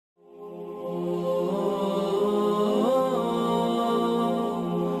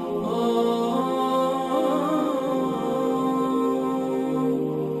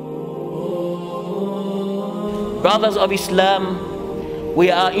Brothers of Islam, we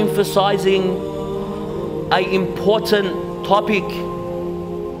are emphasizing an important topic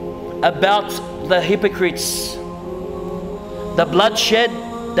about the hypocrites, the bloodshed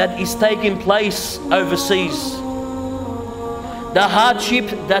that is taking place overseas, the hardship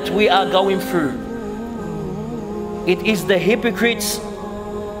that we are going through. It is the hypocrites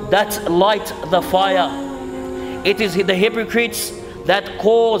that light the fire. It is the hypocrites that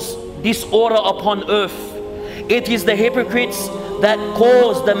cause disorder upon earth. It is the hypocrites that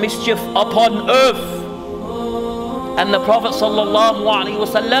cause the mischief upon earth. And the Prophet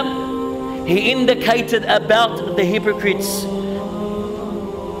ﷺ, he indicated about the hypocrites,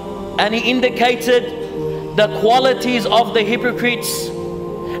 and he indicated the qualities of the hypocrites.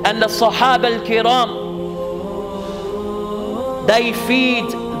 And the Sahaba al-Kiram, they feed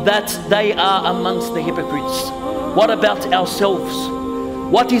that they are amongst the hypocrites. What about ourselves?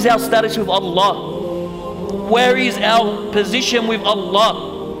 What is our status with Allah? Where is our position with Allah?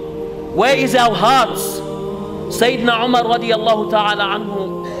 Where is our hearts? Sayyidina Umar radiallahu ta'ala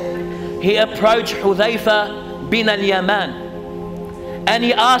anhu, he approached Hudhayfa bin al-Yaman and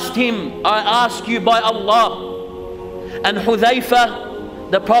he asked him, I ask you by Allah. And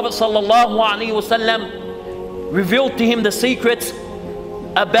Hudhayfa, the Prophet sallallahu alaihi wasallam, revealed to him the secrets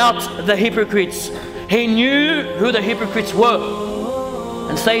about the hypocrites. He knew who the hypocrites were.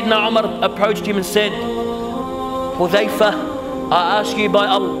 And Sayyidina Umar approached him and said, Hudhayfa, I ask you by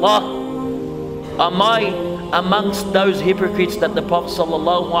Allah, am I amongst those hypocrites that the Prophet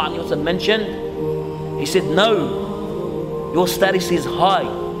ﷺ mentioned? He said, no, your status is high.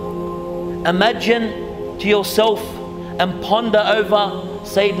 Imagine to yourself and ponder over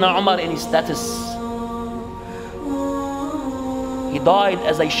Sayyidina Umar and his status. He died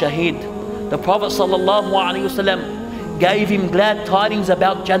as a shaheed. The Prophet ﷺ gave him glad tidings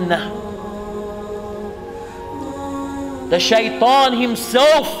about Jannah. The shaitan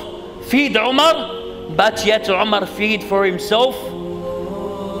himself feed Umar, but yet Umar feed for himself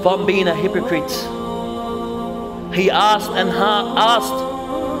from being a hypocrite. He asked and asked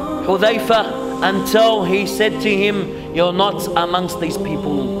Hudhayfa until he said to him, you're not amongst these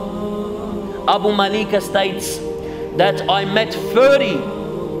people. Abu Malika states that I met 30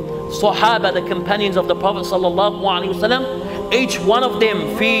 Sahaba, the companions of the Prophet ﷺ. Each one of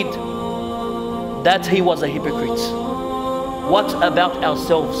them feed that he was a hypocrite. What about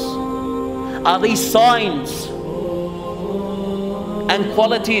ourselves? Are these signs and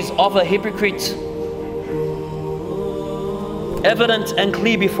qualities of a hypocrite evident and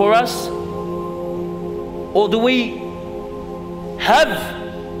clear before us? Or do we have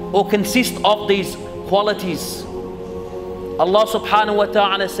or consist of these qualities? Allah subhanahu wa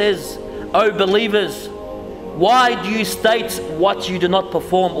ta'ala says, O believers, why do you state what you do not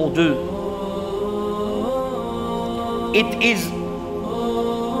perform or do? It is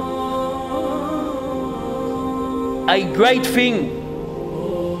a great thing.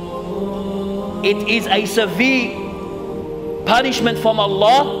 It is a severe punishment from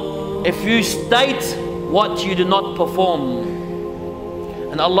Allah if you state what you do not perform.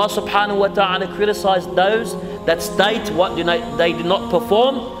 And Allah subhanahu wa ta'ala criticized those that state what they do not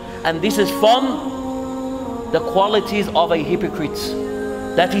perform, and this is from the qualities of a hypocrite,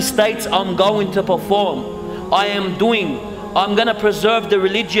 that he states, I'm going to perform, I am doing, I'm going to preserve the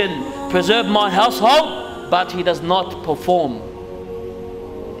religion, preserve my household, but he does not perform.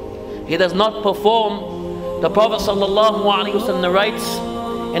 He does not perform. The Prophet sallallahu alaihi wasallam narrates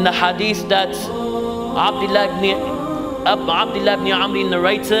in the hadith that Abdullah ibn Amr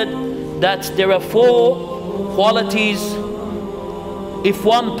narrated that there are 4 qualities. If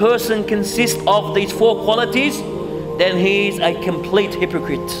one person consists of these 4 qualities, then he is a complete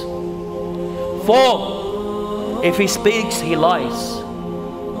hypocrite. 4, if he speaks, he lies.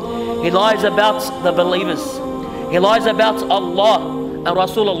 He lies about the believers. He lies about Allah and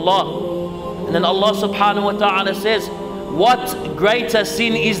Rasulullah. And then Allah subhanahu wa ta'ala says, what greater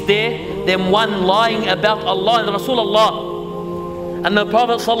sin is there than one lying about Allah and Rasulullah? And the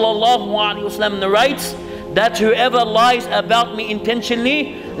Prophet sallallahu alaihi wasallam narrates that whoever lies about me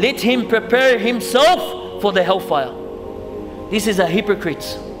intentionally, let him prepare himself for the hellfire. This is a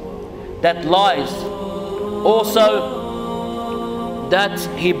hypocrite that lies. Also, that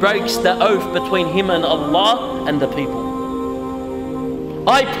he breaks the oath between him and Allah and the people.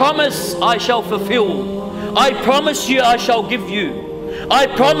 I promise I shall fulfill. I promise you I shall give you. I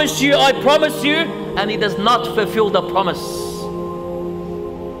promise you, and he does not fulfill the promise.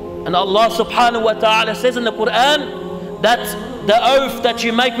 And Allah subhanahu wa ta'ala says in the Quran that the oath that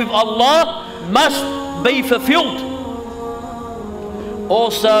you make with Allah must be fulfilled.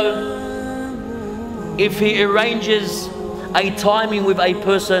 Also, if he arranges a timing with a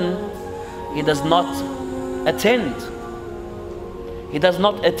person, he does not attend. He does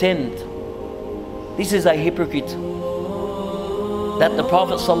not attend. This is a hypocrite that the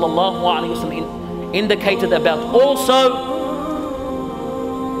Prophet ﷺ indicated about. Also,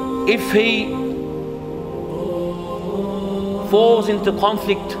 if he falls into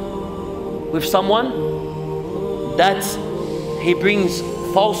conflict with someone, that he brings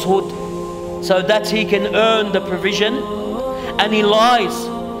falsehood so that he can earn the provision, and he lies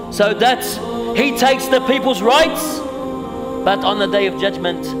so that he takes the people's rights, but on the day of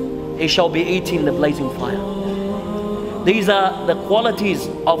judgment he shall be eating the blazing fire. These are the qualities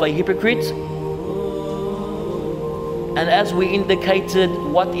of a hypocrite. And as we indicated,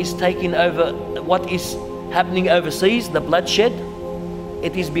 what is taking over, what is happening overseas, the bloodshed,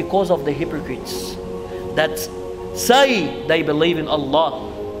 it is because of the hypocrites that say they believe in Allah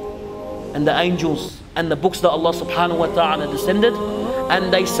and the angels and the books that Allah subhanahu wa ta'ala descended,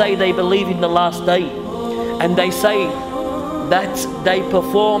 and they say they believe in the last day, and they say that they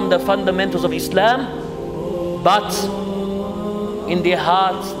perform the fundamentals of Islam, but in their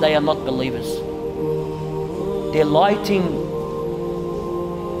hearts they are not believers. They're lighting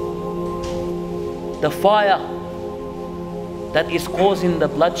the fire that is causing the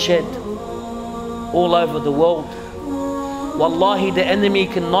bloodshed all over the world. Wallahi, the enemy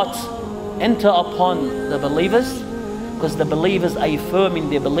cannot enter upon the believers, because the believers are firm in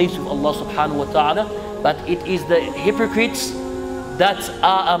their beliefs with Allah subhanahu wa ta'ala, but it is the hypocrites that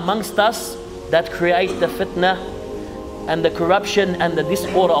are amongst us that create the fitna and the corruption and the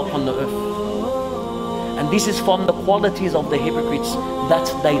disorder upon the earth. And this is from the qualities of the hypocrites,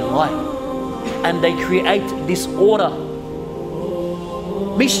 that they lie and they create disorder,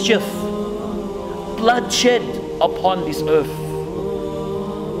 mischief, bloodshed upon this earth.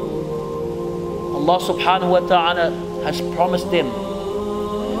 Allah subhanahu wa ta'ala has promised them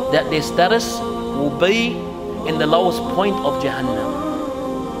that their status will be in the lowest point of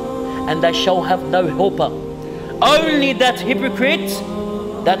Jahannam, and they shall have no helper. Only that hypocrite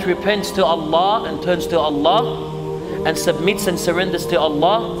that repents to Allah and turns to Allah and submits and surrenders to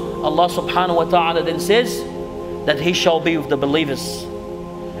Allah, Allah subhanahu wa ta'ala then says that he shall be with the believers.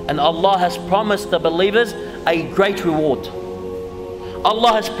 And Allah has promised the believers a great reward.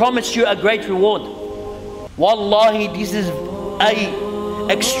 Allah has promised you a great reward. Wallahi, this is a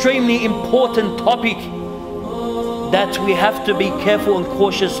extremely important topic that we have to be careful and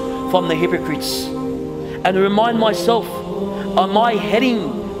cautious from the hypocrites, and remind myself, am I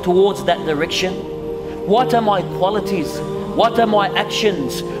heading towards that direction? What are my qualities? What are my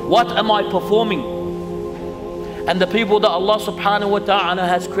actions? What am I performing? And the people that Allah subhanahu wa ta'ala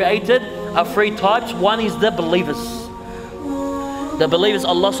has created are three types. One is the believers. The believers,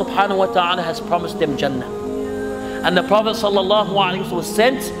 Allah subhanahu wa ta'ala has promised them Jannah. And the Prophet sallallahu alaihi wasallam was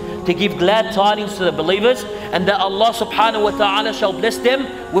sent to give glad tidings to the believers, and that Allah subhanahu wa ta'ala shall bless them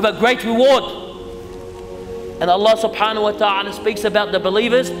with a great reward. And Allah subhanahu wa ta'ala speaks about the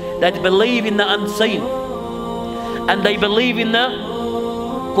believers that believe in the unseen, and they believe in the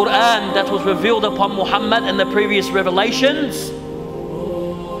Quran that was revealed upon Muhammad and the previous revelations,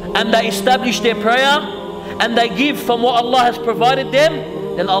 and they establish their prayer and they give from what Allah has provided them.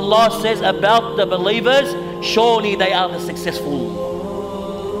 Then Allah says about the believers, surely they are the successful.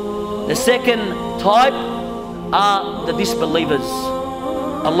 The second type are the disbelievers.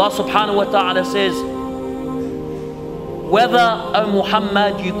 Allah subhanahu wa ta'ala says, whether, O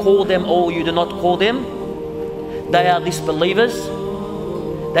Muhammad, you call them or you do not call them, they are disbelievers.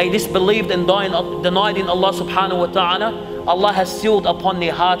 They disbelieved and denied in Allah subhanahu wa ta'ala. Allah has sealed upon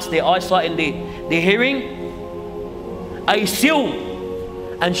their hearts, their eyesight and their hearing a seal,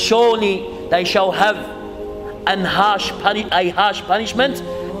 and surely they shall have a harsh punishment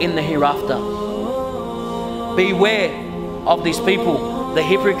in the hereafter. Beware of these people, the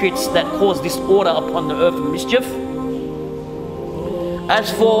hypocrites that cause disorder upon the earth and mischief.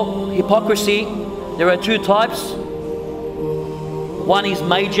 As for hypocrisy, there are two types. One is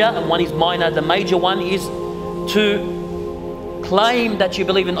major and one is minor. The major one is to claim that you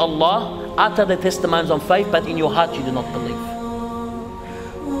believe in Allah, utter the testimonies on faith, but in your heart you do not believe.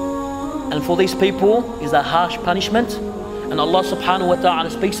 And for these people is a harsh punishment. And Allah subhanahu wa ta'ala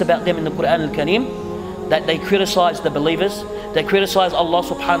speaks about them in the Quran al-Kareem, that they criticize the believers, they criticize Allah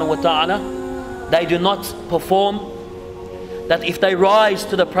subhanahu wa ta'ala, they do not perform, that if they rise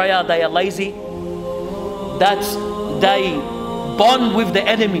to the prayer they are lazy, that they bond with the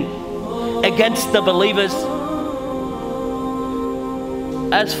enemy against the believers.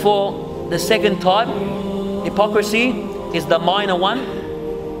 As for the second type, hypocrisy is the minor one.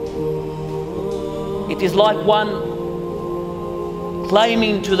 It is like one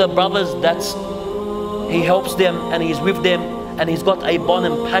claiming to the brothers that he helps them and he's with them and he's got a bond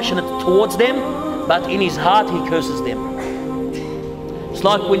and passionate towards them, but in his heart he curses them. It's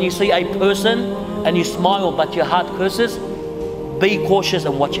like when you see a person and you smile but your heart curses. Be cautious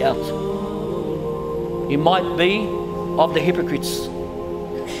and watch out. You might be of the hypocrites.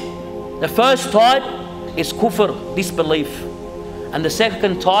 The first type is kufr, disbelief, and the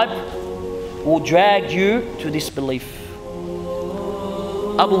second type will drag you to disbelief.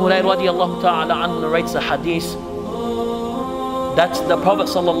 Abu Hurairah radiallahu ta'ala anhu narrates a hadith that the Prophet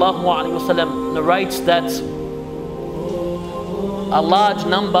sallallahu alaihi wasallam narrates that a large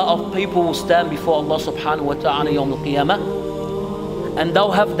number of people will stand before Allah subhanahu wa ta'ala yawm al-qiyamah, and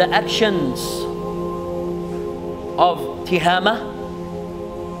they'll have the actions of Tihama,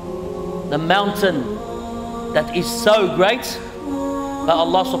 the mountain that is so great, but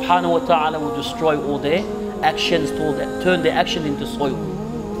Allah subhanahu wa ta'ala will destroy all their actions, turn their actions into soil.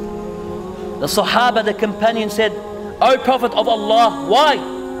 The Sahaba, the companion, said, "O Prophet of Allah, why?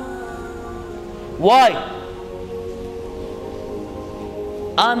 Why?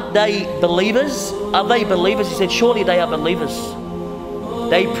 Aren't they believers? Are they believers?" He said, "Surely they are believers.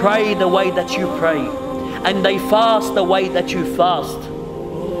 They pray the way that you pray, and they fast the way that you fast,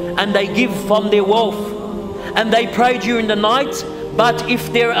 and they give from their wealth, and they pray during the night, but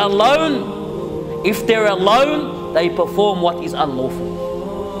if they're alone, they perform what is unlawful.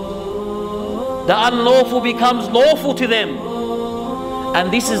 The unlawful becomes lawful to them,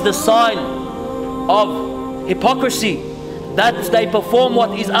 and this is the sign of hypocrisy, that they perform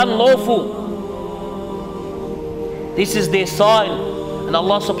what is unlawful. This is their sign." And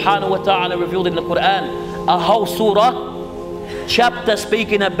Allah subhanahu wa ta'ala revealed in the Quran a whole surah, chapter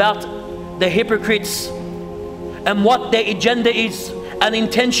speaking about the hypocrites and what their agenda is, an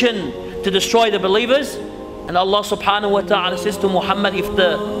intention to destroy the believers. And Allah subhanahu wa ta'ala says to Muhammad, if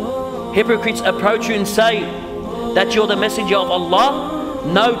the hypocrites approach you and say that you're the messenger of Allah,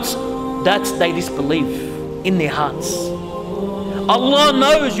 note that they disbelieve in their hearts. Allah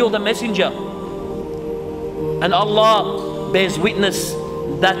knows you're the messenger, and Allah bears witness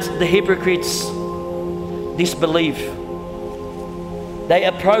that the hypocrites disbelieve. They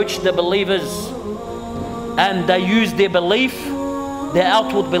approach the believers and they use their belief, their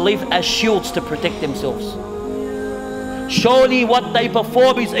outward belief, as shields to protect themselves. Surely what they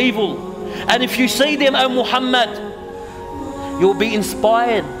perform is evil, and if you see them, O Muhammad, you'll be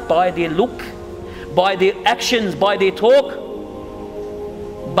inspired by their look, by their actions, by their talk,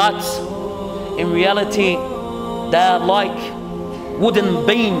 but in reality they are like wooden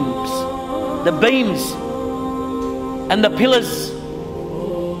beams. The beams and the pillars.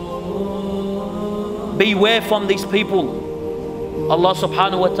 Beware from these people. Allah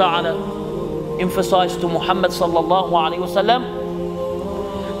subhanahu wa ta'ala emphasized to Muhammad sallallahu alaihi wasallam,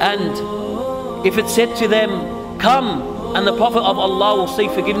 and if it said to them, "Come and the Prophet of Allah will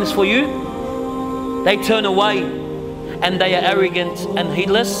seek forgiveness for you," they turn away and they are arrogant and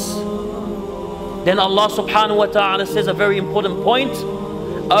heedless. Then Allah subhanahu wa ta'ala says a very important point: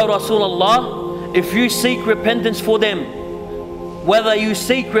 "O Rasulullah, if you seek repentance for them, whether you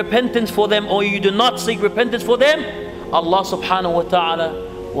seek repentance for them or you do not seek repentance for them, Allah subhanahu wa ta'ala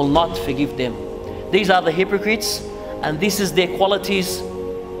will not forgive them." These are the hypocrites, and this is their qualities.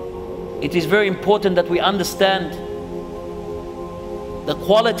 It is very important that we understand the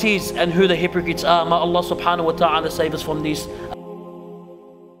qualities and who the hypocrites are. May Allah subhanahu wa ta'ala save us from these.